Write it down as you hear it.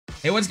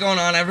Hey, what's going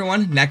on,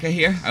 everyone? Necca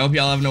here. I hope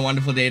y'all having a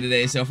wonderful day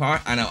today so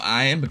far. I know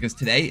I am, because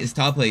today is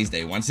Top Plays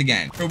Day once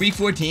again. For week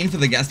 14 for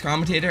the guest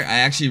commentator, I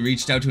actually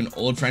reached out to an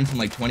old friend from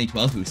like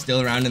 2012 who's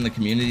still around in the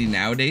community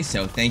nowadays,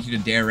 so thank you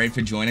to Dare Raid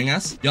for joining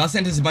us. Y'all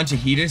sent us a bunch of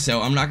heaters,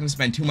 so I'm not going to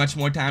spend too much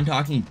more time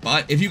talking,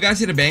 but if you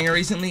guys hit a banger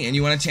recently and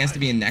you want a chance to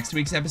be in next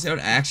week's episode,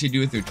 I actually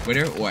do it through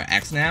Twitter or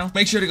X now.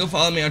 Make sure to go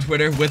follow me on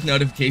Twitter with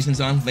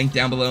notifications on, link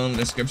down below in the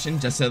description,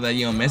 just so that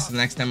you don't miss the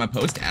next time I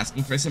post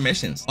asking for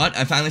submissions. But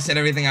I finally said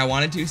everything I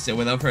wanted to, so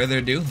without further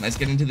ado, let's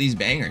get into these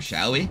bangers,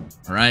 shall we?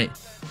 All right,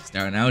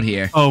 starting out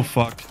here. Oh,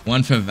 fuck.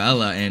 One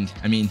favela, and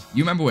I mean,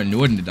 you remember what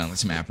Norden did on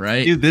this map,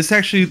 right? Dude, this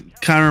actually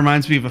kind of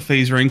reminds me of a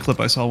FaZe Rain clip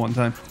I saw one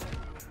time.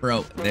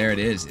 Bro, there it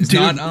is. It's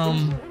not,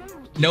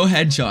 no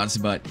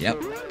headshots, but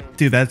yep.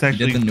 Dude, that's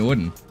actually... Did the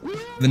Norden.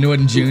 The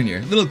Norden Jr.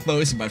 A little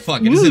closer, but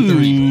fuck it. It's a 3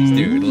 kills,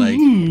 dude.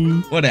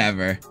 Like,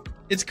 whatever.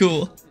 It's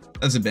cool.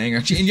 That's a banger.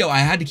 Actually, and yo, I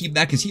had to keep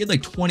that because he had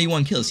like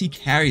 21 kills. He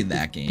carried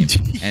that game.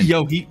 And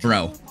yo,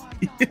 bro.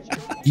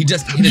 He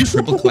just hit a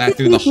triple clap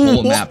through the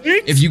whole map.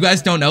 If you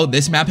guys don't know,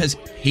 this map has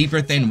paper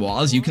thin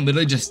walls. You can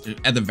literally just,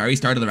 at the very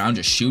start of the round,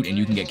 just shoot and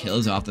you can get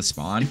kills off the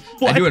spawn.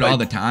 I do it all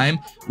the time.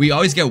 We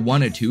always get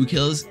 1 or 2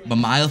 kills, but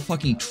MWIII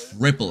fucking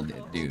tripled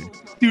it, dude.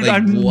 Dude,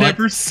 like, I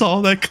never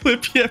saw that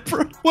clip yet,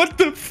 bro. What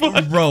the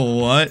fuck? Bro,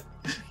 what?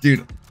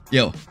 Dude,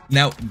 yo,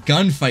 now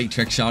gunfight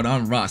trick shot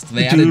on Rust.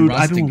 They added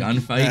Rust to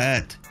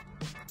gunfight.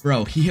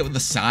 Bro, he hit with a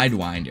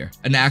sidewinder,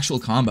 an actual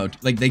combo.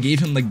 Like, they gave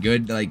him the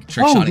good, like,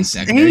 trick shotting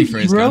secondary for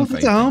his gunfight.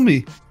 Tell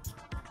me.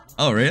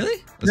 Oh,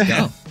 really? Let's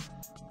go.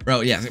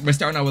 Bro, yeah, we're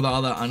starting out with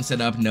all the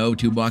unset up, no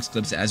 2-box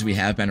clips as we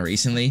have been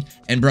recently.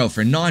 And, bro,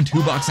 for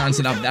non-2-box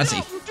unset up, that's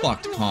a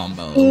fucked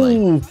combo.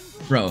 Like,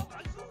 bro,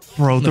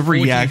 the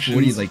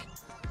reaction. Like,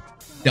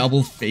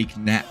 double fake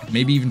nap.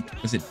 Maybe even,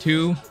 was it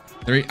 2,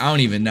 3? I don't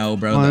even know,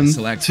 bro. 1, the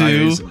select 2,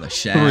 fighters of the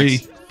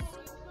shacks. 3.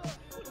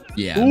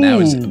 Yeah, that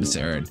was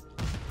absurd.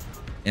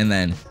 And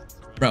then,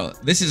 bro,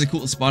 this is a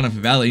cool spot on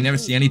favela. You never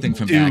see anything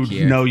from back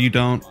here. No, you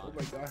don't.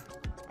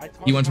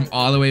 He went from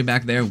all the way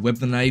back there, whipped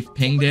the knife,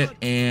 pinged it,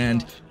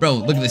 and bro,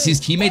 look at this. His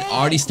teammate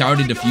already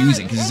started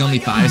defusing because there's only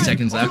 5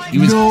 seconds left. He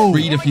was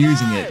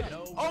pre-defusing it,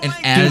 and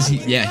as he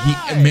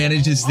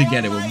manages to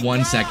get it with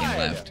 1 second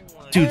left.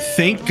 Dude,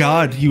 thank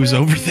God he was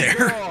over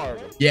there.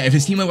 Yeah, if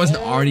his teammate wasn't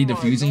already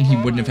defusing, he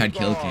wouldn't have had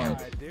kill cam.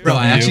 Bro,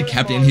 I actually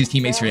kept in his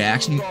teammate's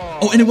reaction.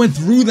 Oh, and it went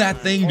through that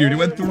thing, dude. It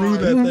went through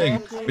that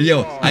thing. But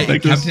yo, I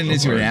kept in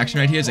his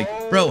reaction right here. It's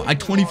like, bro, I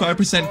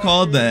 25%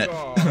 called that.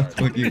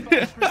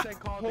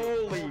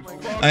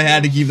 I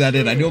had to keep that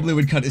in. I normally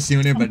would cut it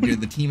sooner, but dude,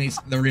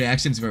 the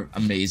reactions were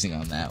amazing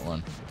on that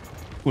one.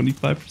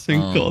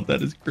 25% called.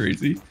 That is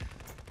crazy.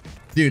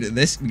 Dude,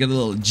 we got a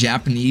little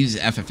Japanese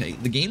FFA.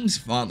 The game's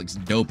font looks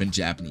dope in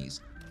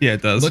Japanese. Yeah,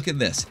 it does. Look at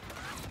this.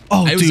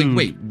 Oh, I was like,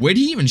 wait, where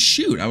did he even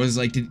shoot? I was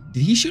like, did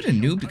he shoot a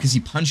noob because he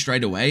punched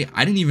right away?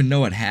 I didn't even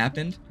know what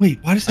happened. Wait,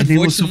 why does that name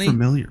look so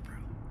familiar, bro?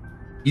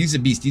 He's a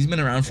beast. He's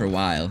been around for a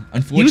while.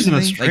 Unfortunately, he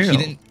was in like, he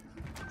didn't.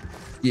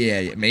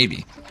 Yeah,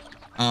 maybe.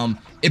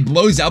 It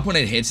blows up when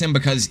it hits him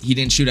because he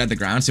didn't shoot at the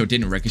ground, so it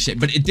didn't ricochet.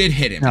 But it did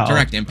hit him. No.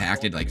 Direct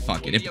impacted. Like,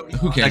 fuck it.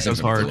 Who cares if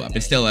it blew up?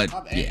 It's still a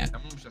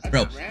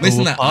Bro,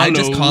 listen. Oh, I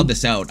just called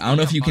this out. I don't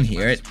know if you can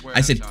hear it.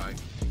 I said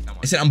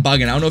I'm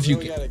bugging. I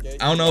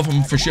don't know if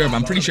I'm for sure, but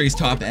I'm pretty sure he's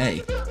top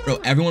A. Bro,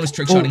 everyone was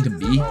trickshotting to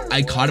B.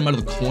 I caught him out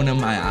of the corner of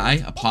my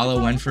eye.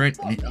 Apollo went for it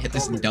and it hit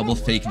this double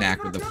fake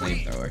knack with the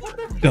flamethrower.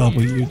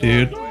 W,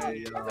 dude.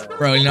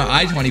 Bro, you know,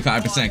 I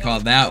 25%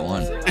 called that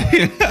one.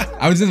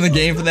 I was in the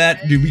game for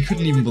that. Dude, we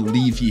couldn't even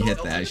believe he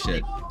hit that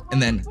shit. And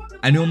then,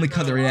 I normally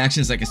cut the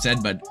reactions like I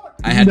said, but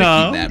I had to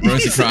keep that.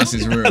 Bro's across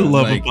his room. I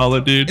love like, Apollo,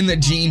 dude. And the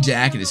jean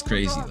jacket is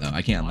crazy, though.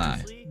 I can't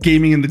lie.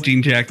 Gaming in the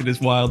jean jacket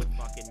is wild.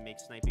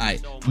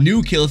 Alright,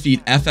 new kill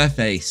feed,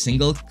 FFA,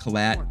 single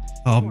collat.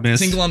 Oh, miss.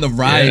 Single on the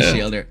riot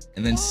shielder,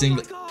 and then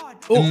single,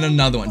 and then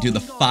another one. Dude, the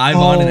 5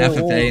 on an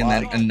FFA, and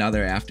then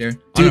another after.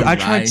 Dude, I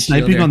tried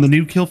sniping on the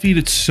new kill feed.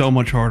 It's so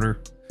much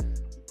harder.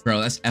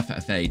 Bro, that's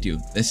FFA,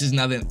 dude. This is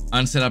another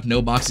unset up,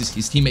 no boxes.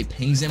 His teammate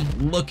pings him.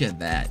 Look at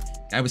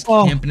that. Guy was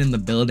camping in the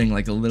building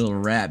like a little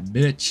rat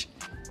bitch.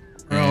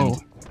 Bro.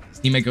 And his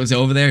teammate goes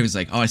over there. He was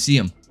like, oh, I see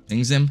him.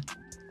 Pings him.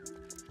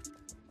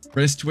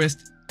 Wrist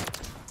twist.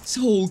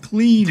 So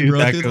clean, dude, bro.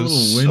 that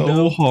goes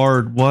so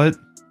hard. What?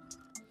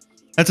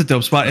 That's a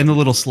dope spot. And the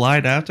little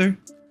slide after.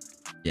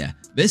 Yeah,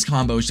 this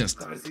combo is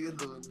just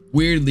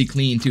weirdly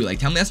clean too. Like,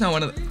 tell me that's not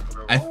one of the...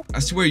 I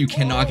swear you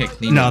cannot get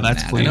clean. No,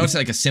 that's clean. I know it's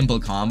like a simple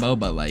combo,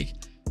 but like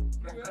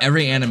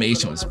every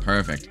animation was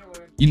perfect.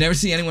 You never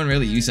see anyone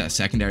really use that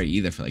secondary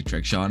either for like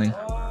trick shotting.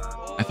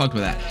 I fucked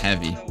with that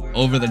heavy.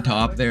 Over the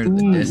top there,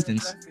 the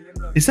distance.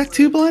 Is that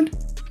 2 blind?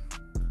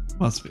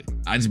 Must be.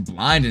 I was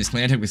blind and his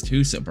clan tag was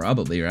 2, so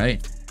probably,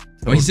 right?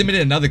 Oh, he submitted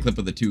another clip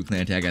with the 2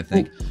 clan tag, I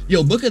think. Yo,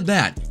 look at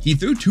that. He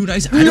threw 2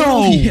 dice. I don't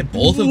know if he hit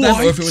both of them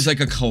or if it was like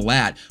a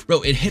collat.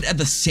 Bro, it hit at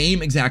the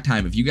same exact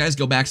time. If you guys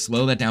go back,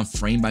 slow that down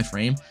frame by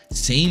frame,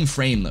 same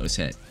frame those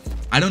hit.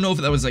 I don't know if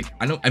that was like,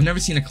 I've never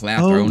seen a collat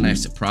throw knife,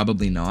 so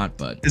probably not,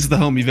 but. This is the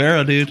homie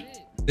Vera, dude.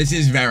 This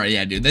is Vera,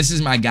 yeah, dude. This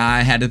is my guy.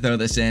 I had to throw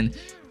this in.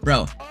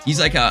 Bro, he's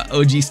like a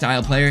OG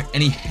style player,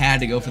 and he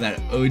had to go for that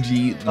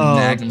OG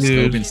Magnum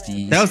scope and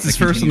steez. That was his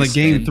first in the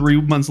game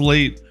 3 months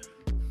late.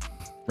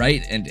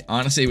 Right? And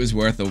honestly, it was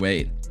worth the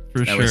wait. For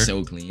that sure. was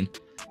so clean.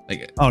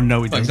 Like, oh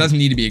no, it doesn't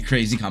need to be a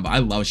crazy combo. I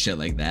love shit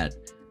like that.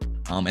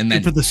 And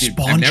then for the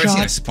spawn I've never shot?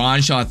 seen a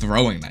spawn shot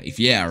throwing knife.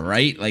 Yeah,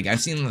 right? Like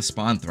I've seen the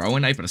spawn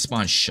throwing knife, but a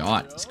spawn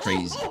shot is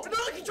crazy.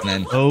 And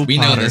then we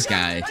know this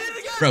guy.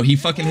 Bro, he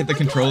fucking hit the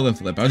controller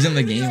flip. I was in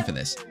the game for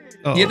this.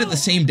 He hit it the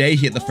same day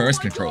he hit the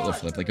first controller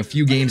flip, like a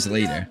few games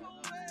later.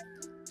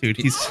 Dude,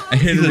 he's I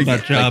hit a it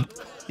that job.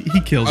 Like,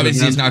 he kills it.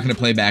 Obviously, he's not going to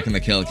play back in the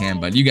kill cam,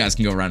 but you guys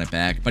can go run it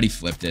back. But he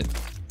flipped it.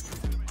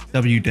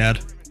 W,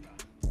 Dad.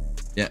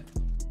 Yeah.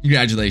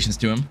 Congratulations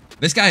to him.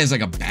 This guy is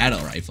like a battle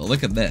rifle.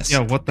 Look at this. Yeah,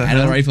 what the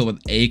battle hell? rifle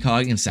with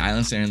ACOG and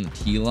silencer and the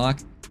T-lock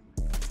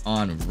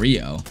on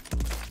Rio.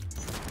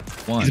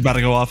 1. He's about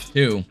to go off.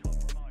 2.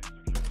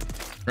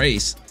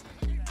 Trace.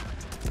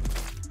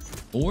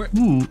 4.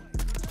 Ooh.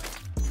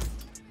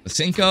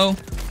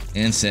 5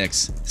 and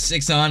 6.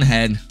 6 on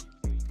head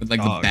with like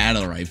the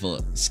battle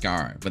rifle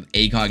scar with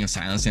ACOG and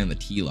silencer and the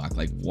T-lock.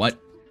 Like what?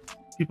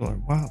 People are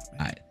wild.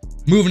 All right,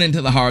 moving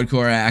into the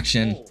hardcore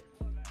action.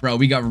 Bro,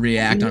 we got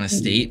React on a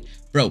state.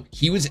 Bro,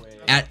 he was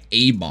at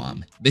a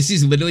bomb. This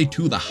is literally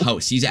to the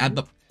house. He's at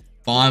the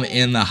bomb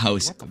in the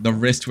house. The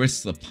wrist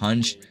twist, the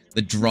punch,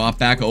 the drop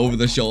back over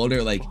the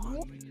shoulder. Like,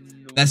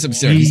 that's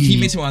absurd. His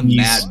teammates were on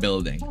that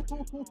building.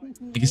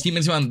 Like, his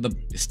teammates were on the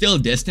still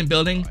distant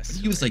building. But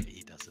he was like,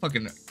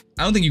 fucking,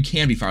 I don't think you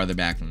can be farther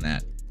back than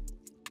that.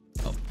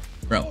 Oh,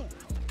 bro.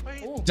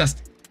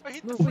 Just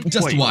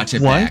watch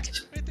it back.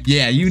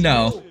 Yeah, you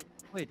know.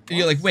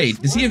 You're like,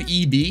 wait, does he have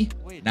EB?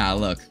 Nah,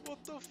 look.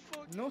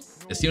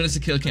 As soon as the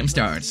kill cam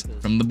starts,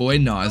 from the boy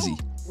Nazi.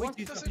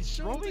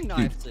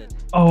 Dude.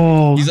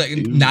 Oh, he's like,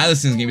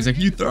 Nihiliston's game. He's like,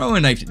 you throw a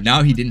knife.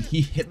 No, he didn't.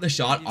 He hit the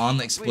shot on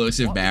the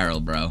explosive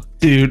barrel, bro.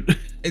 Dude.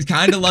 It's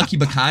kind of lucky,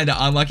 but kind of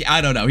unlucky. I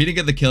don't know. He didn't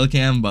get the kill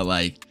cam, but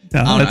like,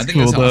 no, I don't know. I think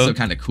it's also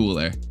kind of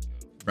cooler,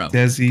 bro.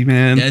 Desi,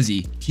 man.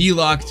 Desi,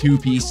 T-lock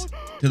 2-piece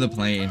to the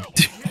plane.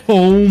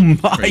 Oh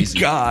my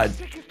god.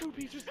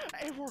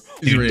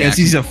 Dude,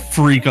 Desi's a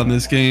freak on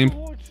this game.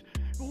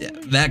 Yeah,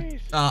 that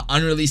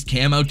unreleased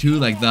camo too,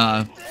 like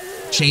the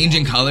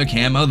changing color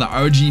camo, the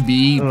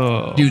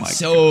RGB, dude,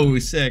 so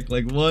sick.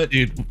 Like what?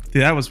 Dude,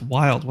 that was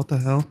wild. What the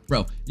hell?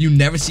 Bro, you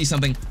never see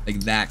something like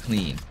that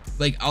clean.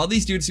 Like all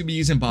these dudes who be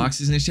using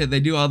boxes and shit, they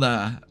do all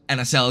the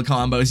NSL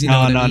combos. You know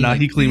what I mean? No,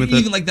 like, he clean with it.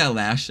 Even like that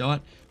last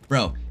shot,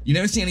 bro. You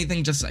never see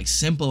anything just like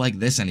simple like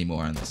this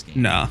anymore on this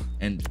game. Nah.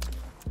 And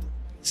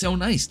so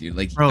nice, dude.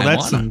 Like, bro,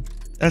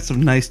 that's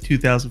some nice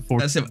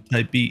 2014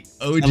 type beat.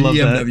 OG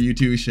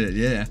MW2 shit,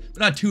 yeah. But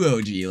not too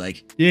OG,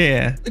 like.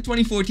 Yeah. Like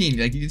 2014,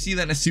 like you can see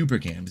that in a super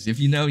cams. If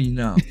you know, you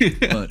know.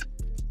 But,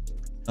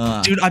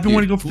 dude, I've been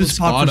wanting to go for this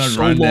spot for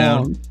so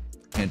long.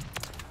 And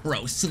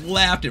bro,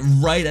 slapped it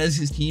right as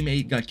his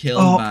teammate got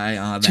killed by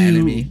the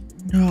enemy.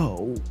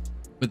 No.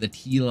 With the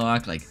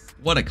T-lock, like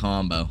what a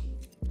combo.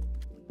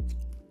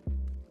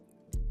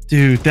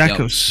 Dude, that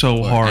goes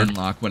so hard.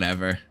 Unlock,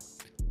 whatever.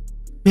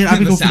 Man, I've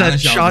been going for that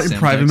shot in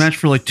private match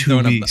for like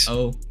 2 weeks.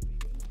 Bro,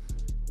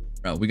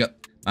 we got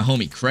my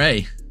homie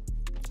Cray.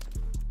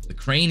 The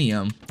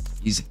cranium.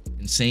 He's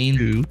insane.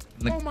 Dude.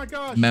 Oh my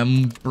gosh.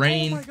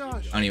 Membrane. I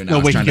don't even know.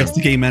 No way he gets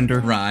the game ender.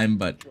 Rhyme,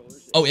 but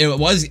it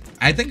was.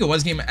 I think it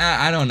was game.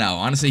 I don't know.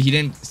 Honestly, he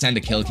didn't send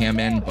a kill cam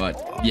in,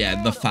 but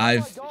yeah, the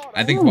 5.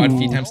 I think quad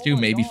feed times 2,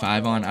 maybe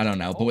 5 on. I don't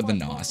know. But with the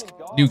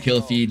NOSC, new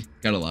kill feed,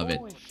 gotta love it.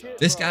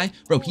 This guy,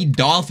 bro, he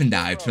dolphin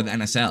dived for the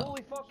NSL.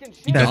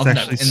 He dolphin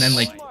dived and then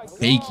like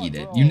fakeyed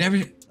it. You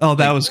never. Oh,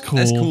 that was cool.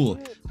 That's cool.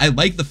 I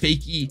like the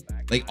fakey.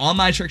 Like on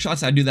my trick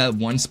shots, I do that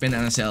 1 spin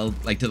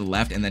NSL like to the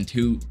left and then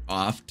 2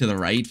 off to the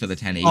right for the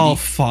 1080. Oh,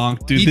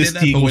 funk, dude. He this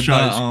did that, but with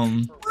shot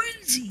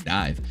the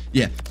dive.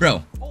 Yeah,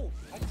 bro.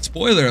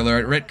 Spoiler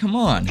alert, Rick. Come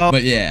on.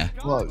 But yeah.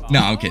 No,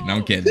 I'm kidding.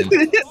 I'm kidding.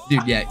 Dude,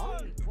 yeah.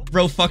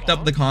 Bro fucked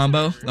up the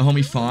combo. The homie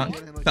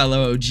Fonk,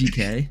 fellow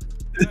GK,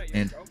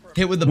 and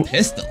hit with a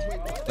pistol.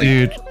 Like,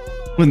 dude,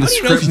 when the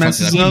script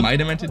messes up, he might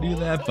have meant to do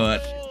that,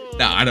 but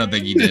no, I don't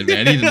think he did,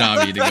 man. He did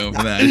not mean to go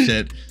for that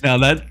shit. No,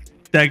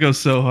 that goes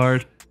so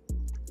hard.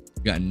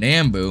 You got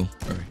Nambu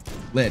or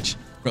Lich,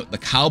 bro. The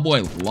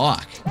cowboy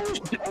lock.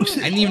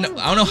 I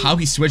don't know how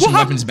he switched his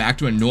weapons back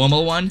to a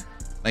normal one.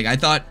 Like I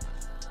thought,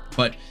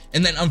 but.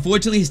 And then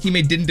unfortunately his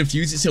teammate didn't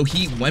defuse it, so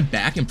he went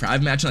back in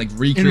private match and like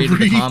recreated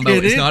the combo.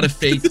 It's not a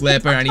fake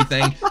clip or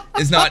anything.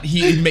 It's not.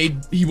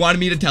 He wanted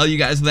me to tell you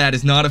guys that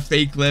it's not a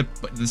fake clip,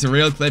 but it's a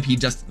real clip.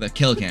 The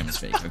kill cam is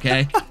fake.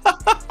 Okay.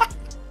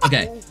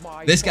 Okay.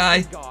 This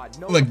guy,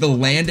 look, the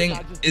landing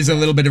is a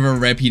little bit of a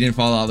rip. He didn't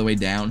fall all the way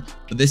down,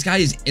 but this guy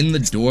is in the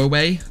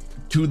doorway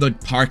to the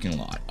parking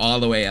lot, all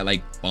the way at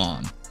like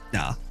bomb.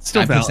 Nah,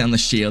 still valid. Puts down the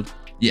shield.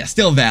 Yeah,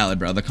 still valid,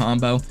 bro. The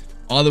combo,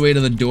 all the way to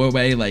the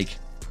doorway, like.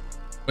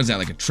 What is that,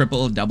 like a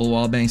triple, double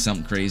wall bang?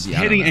 Something crazy.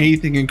 Hitting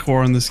anything in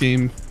core in this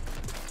game,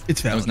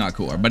 it's valid. That was not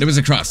core, but it was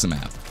across the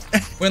map.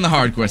 We're in the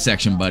hardcore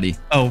section, buddy.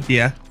 Oh,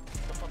 yeah.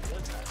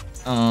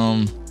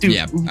 Dude,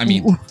 yeah, I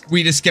mean,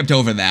 we just skipped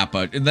over that,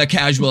 but the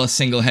casual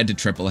single head to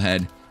triple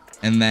head.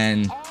 And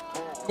then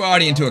we're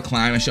already into a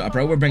climber shot,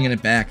 bro. We're bringing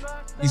it back.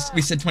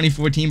 We said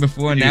 2014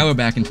 before, and now we're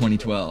back in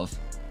 2012.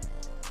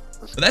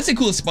 But that's a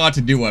cool spot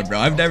to do one, bro.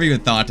 I've never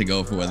even thought to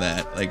go for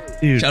that. Like,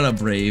 dude, shut up,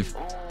 Brave.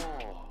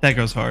 That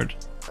goes hard.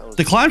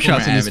 The climb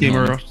shots in this game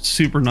are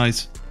super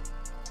nice.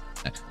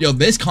 Yo,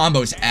 this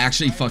combo is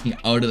actually fucking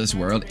out of this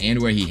world,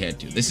 and where he hit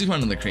to. This is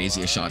one of the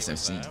craziest shots I've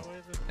seen.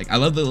 Like, I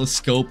love the little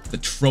scope, the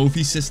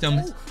trophy system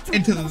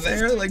into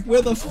there. Like,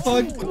 where the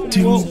fuck?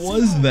 Dude, what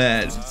was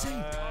that?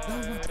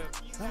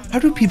 How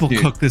do people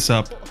cook this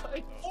up?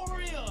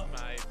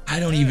 I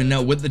don't even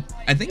know. With the,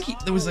 I think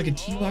there was like a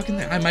T-lock in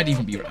there. I might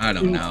even be, I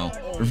don't know.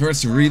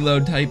 Reverse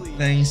reload type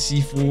thing,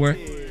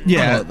 C4. Yeah.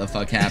 I don't know what the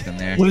fuck happened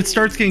there. When it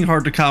starts getting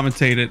hard to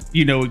commentate it,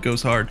 you know it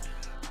goes hard.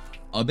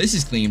 Oh, this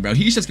is clean, bro.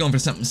 He's just going for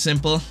something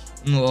simple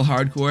and a little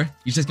hardcore.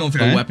 He's just going for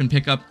the weapon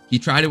pickup. He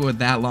tried it with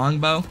that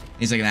longbow.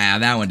 He's like, nah,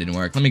 that one didn't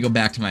work. Let me go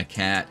back to my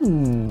cat.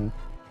 Ooh.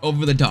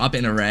 Over the top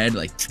in a red,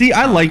 like. See,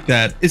 I like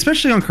that,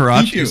 especially on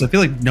Karachi, because I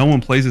feel like no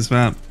one plays this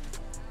map.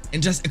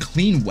 And just a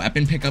clean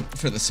weapon pickup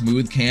for the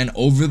smooth can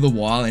over the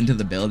wall into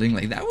the building.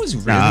 Like, that was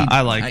really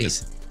I like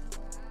nice.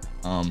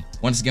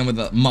 Once again with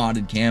the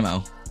modded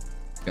camo.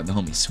 Got the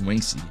homie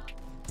Swinksy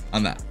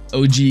on that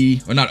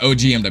OG, or not OG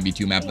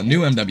MW2 map, the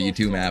new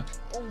MW2 map.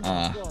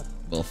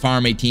 Little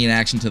Farm 18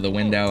 action to the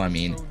window. I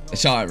mean, the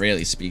shot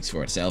really speaks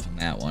for itself in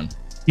that one.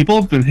 People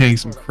have been hitting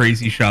some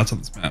crazy shots on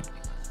this map.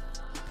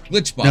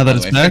 Glitch bot, by the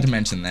way, I forgot to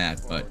mention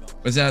that, but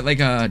was that like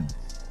a,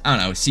 I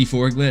don't know,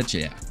 C4 glitch?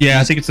 Yeah. Yeah,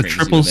 I think it's a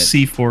triple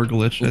C4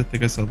 glitch. I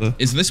think I saw the.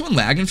 Is this one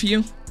lagging for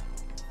you?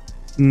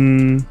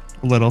 A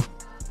little.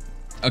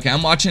 Okay,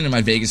 I'm watching in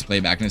my Vegas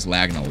playback and it's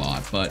lagging a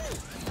lot, but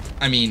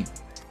I mean,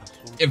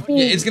 if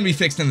it's gonna be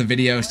fixed in the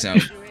video, so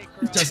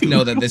just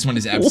know that this one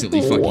is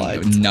absolutely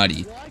fucking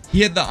nutty.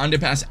 He hit the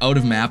underpass out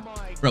of map,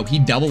 bro. He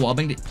double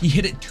wallbanged it. He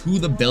hit it to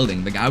the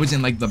building. The guy was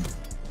in like the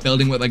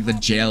building with like the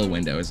jail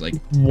windows. Like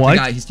what? The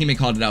guy, his teammate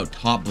called it out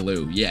top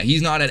blue. Yeah,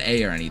 he's not at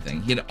A or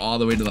anything. He hit it all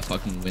the way to the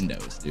fucking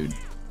windows, dude.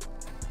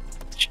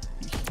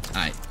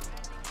 Alright,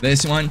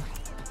 this one.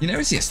 You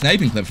never see a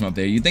sniping clip from up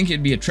there. You'd think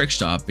it'd be a trick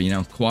shot, but you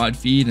know, quad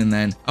feed and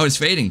then oh, it's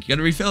fading. You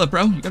gotta refill it,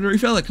 bro. You gotta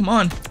refill it. Come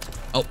on.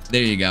 Oh,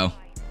 there you go.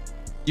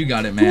 You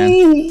got it,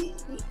 man.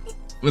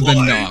 With the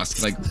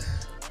NOS, like,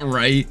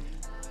 right?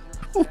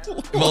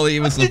 If only it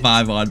was the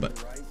 5 on,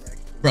 but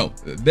bro,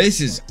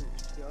 this is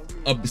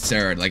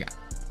absurd. Like,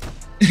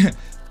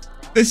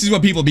 this is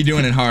what people be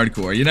doing in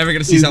hardcore. You're never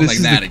gonna see something like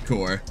that at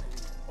core.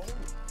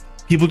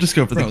 People just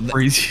go for the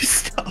crazy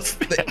stuff.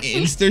 The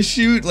insta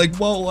shoot, like,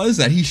 what was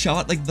that? He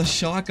shot like the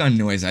shotgun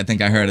noise. I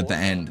think I heard at the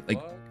end,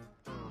 like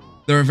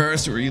the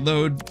reverse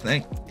reload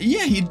thing.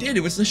 Yeah, he did.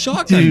 It was the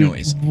shotgun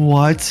noise.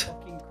 What?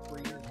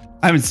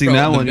 I haven't seen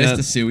that one yet.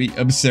 Vista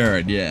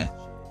absurd, yeah.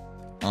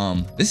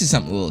 This is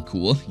something a little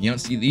cool. You don't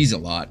see these a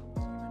lot.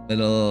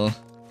 Little,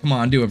 come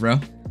on, do it, bro.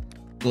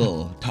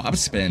 Little top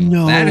spin.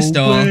 No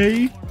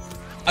way.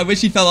 I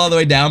wish he fell all the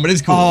way down, but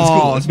it's cool. Oh, it's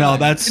cool. It's no,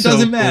 that's it so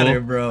doesn't cool.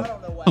 matter, bro.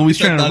 Oh, he's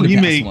trying to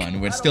remake one,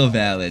 but it's still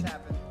valid.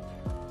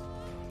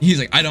 He's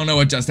like, I don't know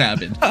what just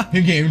happened.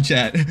 In game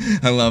chat.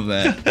 I love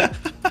that.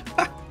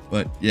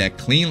 But yeah,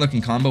 clean looking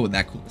combo with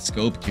that cool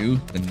scope too.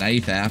 The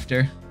knife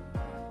after.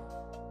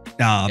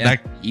 Nah,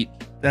 yeah,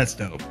 that's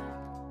dope.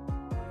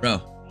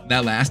 Bro,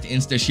 that last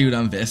insta shoot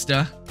on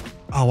Vista.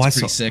 Oh, I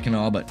pretty sick and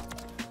all,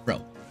 but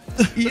bro,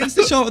 he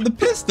insta shot with the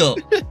pistol,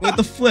 with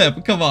the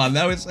flip. Come on,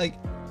 that was like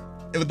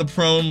with the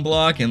prone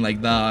block and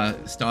like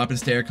the stop and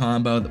stare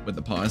combo with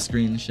the pause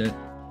screen and shit.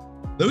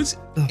 Those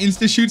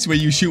insta shoots where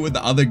you shoot with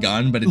the other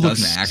gun, but it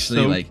doesn't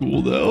actually, so like,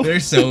 cool though.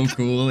 They're so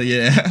cool,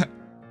 yeah.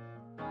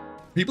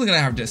 People are gonna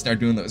have to start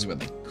doing those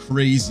with like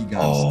crazy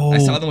guns. Oh. I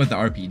saw them with the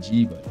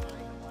RPG, but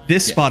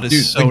this spot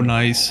is so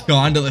nice.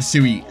 Gondola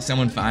suite.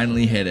 Someone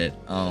finally hit it.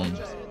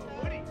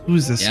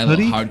 Who's this? Yeah,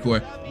 hoodie?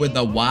 Hardcore with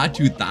the MWIII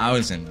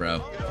 2000, bro.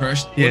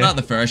 First, well, not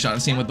the first shot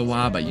I've seen with the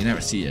MWIII, but you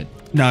never see it.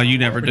 No, you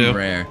never Pretty do.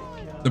 Rare.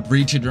 The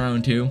Breacher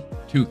drone too.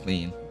 Too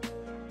clean.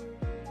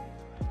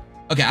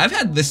 Okay, I've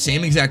had the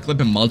same exact clip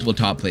in multiple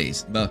top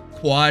plays. The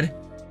quad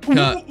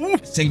to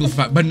single,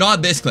 but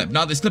not this clip.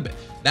 Not this clip.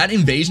 That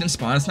invasion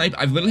spawn snipe,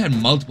 I've literally had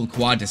multiple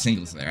quad to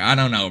singles there. I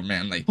don't know,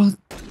 man. Like,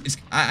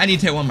 I need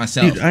to hit one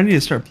myself. Dude, I need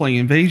to start playing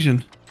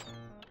invasion.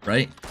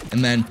 Right?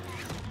 And then,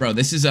 bro,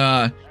 this is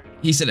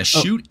he said a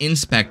shoot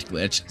inspect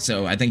glitch,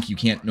 so I think you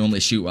can't normally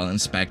shoot while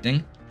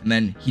inspecting. And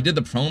then he did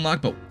the prone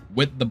lock, but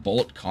with the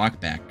bolt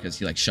cockback, because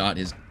he like shot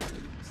his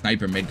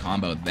sniper mid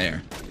combo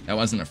there. That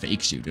wasn't a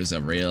fake shoot, it was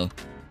a real.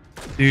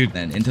 Dude,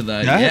 then into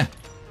the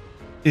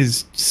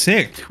is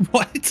sick.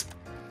 What?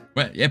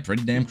 But yeah,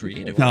 pretty damn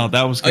creative. No,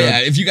 that was good. Oh yeah,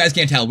 if you guys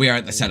can't tell, we are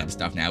at the setup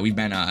stuff now. We've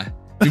been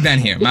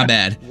here. My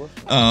bad.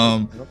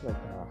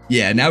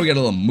 Yeah, now we got a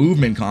little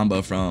movement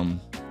combo from,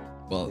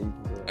 well,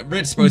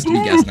 it's supposed to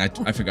be guessing.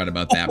 I forgot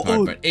about that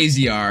part, but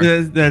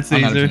AZR. That's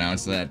I'm not gonna Azer.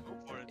 pronounce that.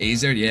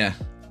 Azer, yeah.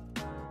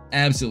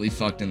 Absolutely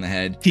fucked in the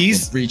head.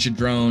 He's breach a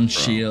drone,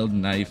 shield,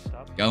 knife.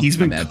 Go. He's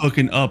been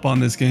cooking up on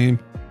this game.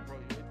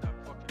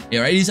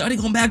 Yeah, right? He's already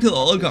going back to the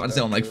old COD,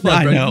 so I'm like, fuck,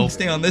 I bro, know. he can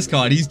stay on this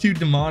COD. He's too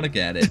demonic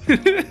at it.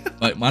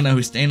 But wanna know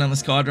who's staying on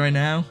this COD right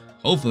now?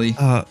 Hopefully,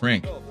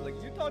 Frank.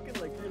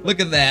 Look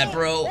at that,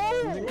 bro.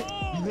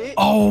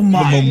 Oh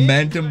my the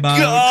momentum bounce,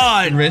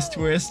 God. wrist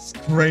twists,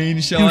 crane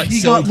shot, Dude, he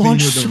so got clean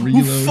launched with the so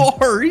reload.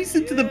 far. He's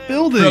into the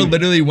building. Bro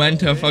literally went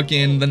to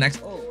fucking the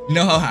next. You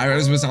know how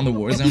Hyros was on the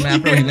Warzone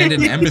map, bro? He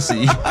landed in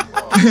Embassy.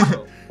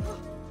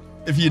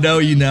 If you know,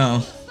 you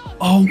know.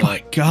 Oh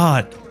my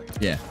God.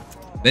 Yeah,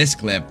 this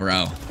clip,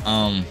 bro.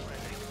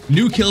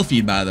 New kill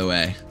feed, by the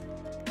way.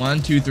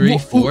 1, 2, 3,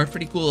 4.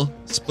 Pretty cool.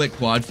 Split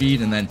quad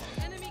feed, and then.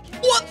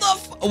 What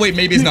the? Oh wait,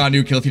 maybe it's not a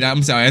new kill feed.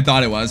 I'm sorry, I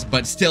thought it was,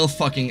 but still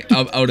fucking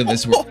out of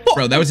this world,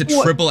 bro. That was a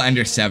triple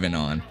Ender 7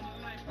 on.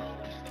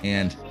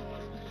 And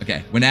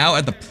okay, we're now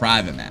at the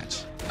private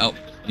match. Oh,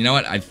 you know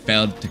what? I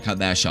failed to cut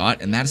that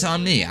shot, and that's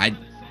on me. I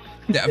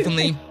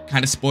definitely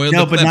kind of spoiled.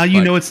 No, the clip, but now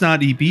you know it's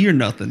not EB or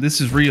nothing. This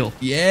is real.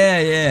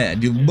 Yeah, yeah.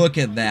 Dude, look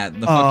at that.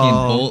 The fucking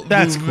bolt.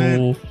 That's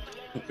movement,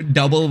 cool.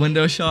 Double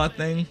window shot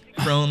thing,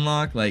 prone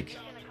lock, like.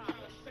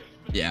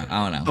 Yeah,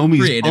 I don't know. Homie's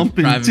Creative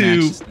bumping private too.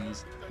 matches.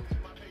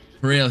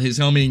 For real, his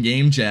homie in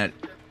game chat.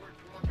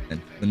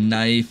 And the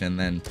knife and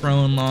then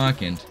prone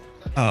lock and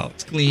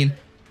it's clean.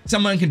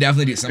 Someone can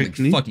definitely do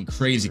something fucking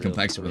crazy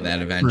complex with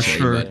that eventually,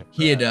 sure. but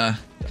he had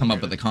come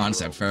up with the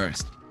concept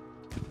first.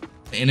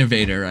 The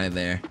innovator right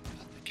there.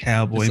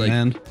 Cowboy, like,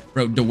 man.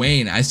 Bro,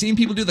 Dwayne, I've seen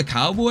people do the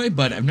cowboy,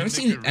 but I've never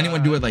seen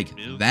anyone do it like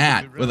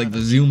that, with like the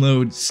zoom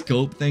load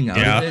scope thing out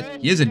of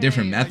it. He has a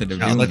different method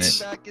of doing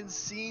it.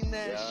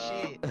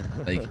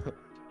 Like,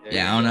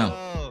 yeah, I don't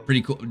know.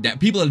 Pretty cool.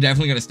 People are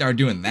definitely gonna start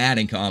doing that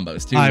in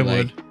combos too. I like,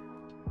 would.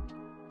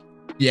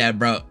 Yeah,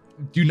 bro.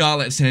 Do not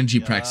let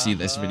Synergy Prex see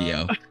this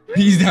video.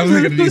 He's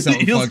definitely gonna do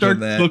something. He'll fucked start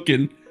with that.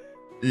 cooking.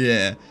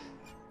 Yeah.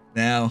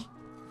 Now,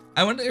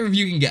 I wonder if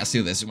you can guess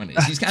who this one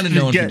is. He's kind of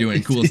known for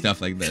doing cool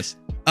stuff like this.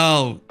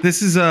 Oh,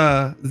 this is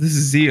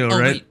Zio,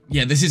 right? Wait.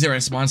 Yeah, this is a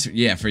response.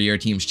 Yeah, for your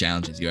team's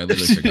challenges. I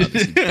literally forgot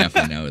this. You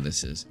definitely know who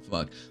this is.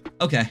 Fuck.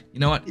 Okay, you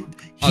know what?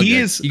 He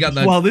is. You got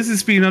the. While this is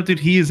speeding up, dude,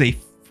 he is a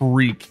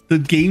freak. The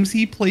games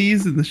he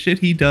plays and the shit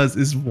he does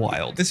is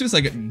wild. This was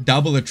like a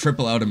double or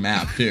triple out of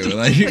map too,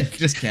 like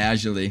just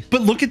casually.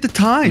 But look at the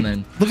time.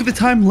 Then, look at the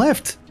time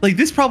left. Like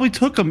this probably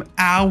took him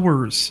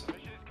hours.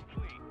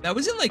 That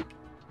was in like,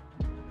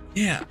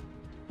 yeah.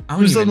 It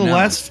was on the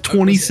last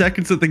 20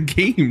 seconds of the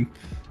game.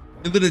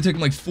 It literally took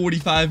him like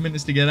 45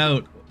 minutes to get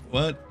out.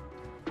 What?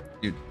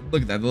 Dude,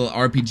 look at that little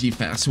RPG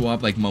fast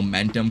swap, like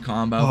momentum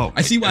combo. Oh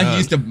I see why he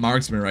used a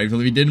marksman rifle.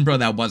 If he didn't, bro,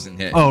 that wasn't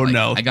hit. Oh like,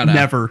 no, I gotta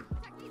never.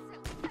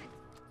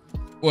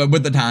 Well,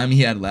 with the time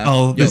he had left.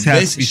 Oh, this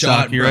has to be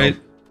shot, Saki, bro. right?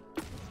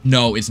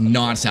 No, it's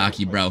not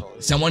Saki, bro.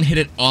 Someone hit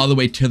it all the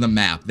way to the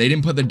map. They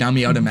didn't put the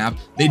dummy out of map.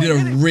 They did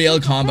a real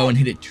combo and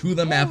hit it to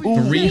the map,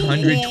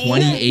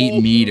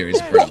 328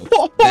 meters, bro.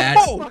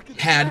 That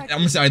had.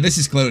 I'm sorry, this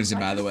is closer,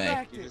 by the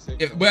way.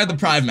 We're at the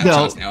private match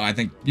house now. I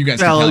think you guys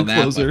can tell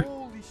that. Closer.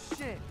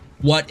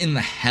 What in the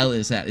hell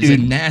is that? Is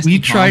Dude, it nasty? We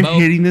tried combo?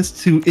 hitting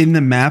this in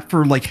the map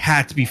for like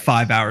had to be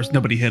 5 hours.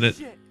 Nobody hit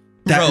it.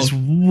 That is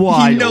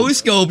wild. He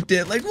no-scoped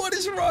it. Like, what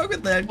is wrong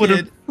with that What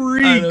kid? a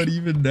freak. I don't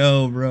even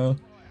know, bro.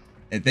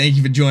 And thank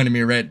you for joining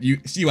me, Rhett. You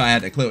see why I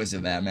had to close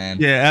with that, man.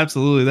 Yeah,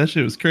 absolutely. That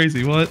shit was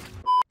crazy. What?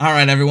 All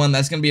right, everyone,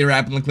 that's going to be a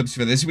wrap on the clips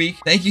for this week.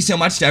 Thank you so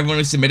much to everyone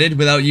who submitted.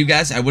 Without you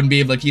guys, I wouldn't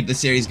be able to keep the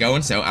series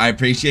going, so I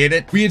appreciate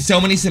it. We had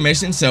so many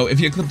submissions, so if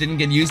your clip didn't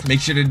get used, make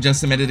sure to just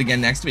submit it again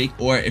next week,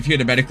 or if you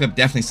had a better clip,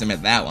 definitely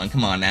submit that one.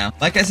 Come on now.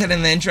 Like I said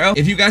in the intro,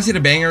 if you guys hit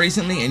a banger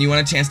recently and you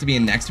want a chance to be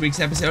in next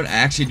week's episode, I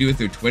actually do it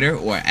through Twitter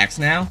or X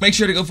now. Make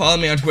sure to go follow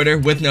me on Twitter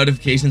with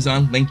notifications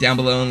on, link down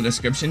below in the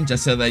description,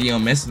 just so that you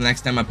don't miss the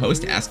next time I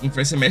post asking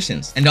for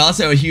submissions. And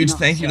also a huge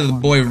thank you to the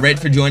boy Rhett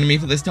for joining me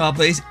for this top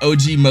plays.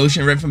 OG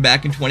Motion Rhett from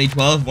back in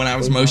 2012 when I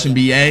was Motion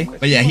BA.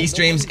 But yeah, he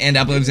streams and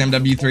uploads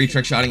MW3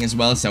 Trickshotting as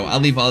well, so I'll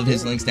leave all of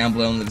his links down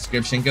below in the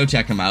description. Go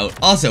check him out.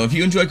 Also, if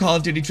you enjoy Call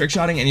of Duty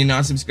Trickshotting and you're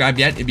not subscribed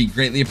yet, it'd be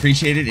greatly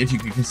appreciated if you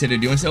could consider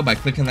doing so by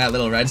clicking that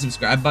little red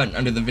subscribe button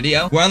under the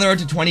video. We're on the road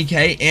to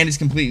 20k and it's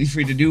completely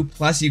free to do.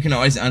 Plus, you can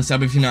always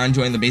unsub if you're not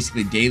enjoying the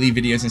basically daily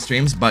videos and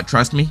streams, but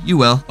trust me, you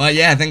will. But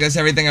yeah, I think that's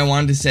everything I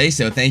wanted to say,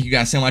 so thank you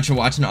guys so much for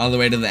watching all the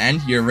way to the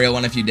end. You're a real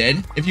one if you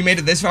did. If you made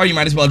it this far, you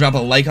might as well drop a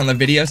like on the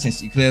video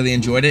since you clearly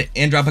enjoyed it,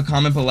 and drop a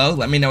comment below.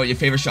 Let me know what your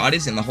favorite shot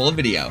is in the whole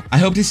video. I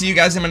hope to see you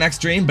guys in my next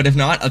stream, but if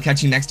not, I'll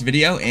catch you next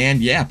video,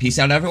 and yeah, peace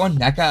out everyone.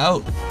 Necca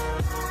out.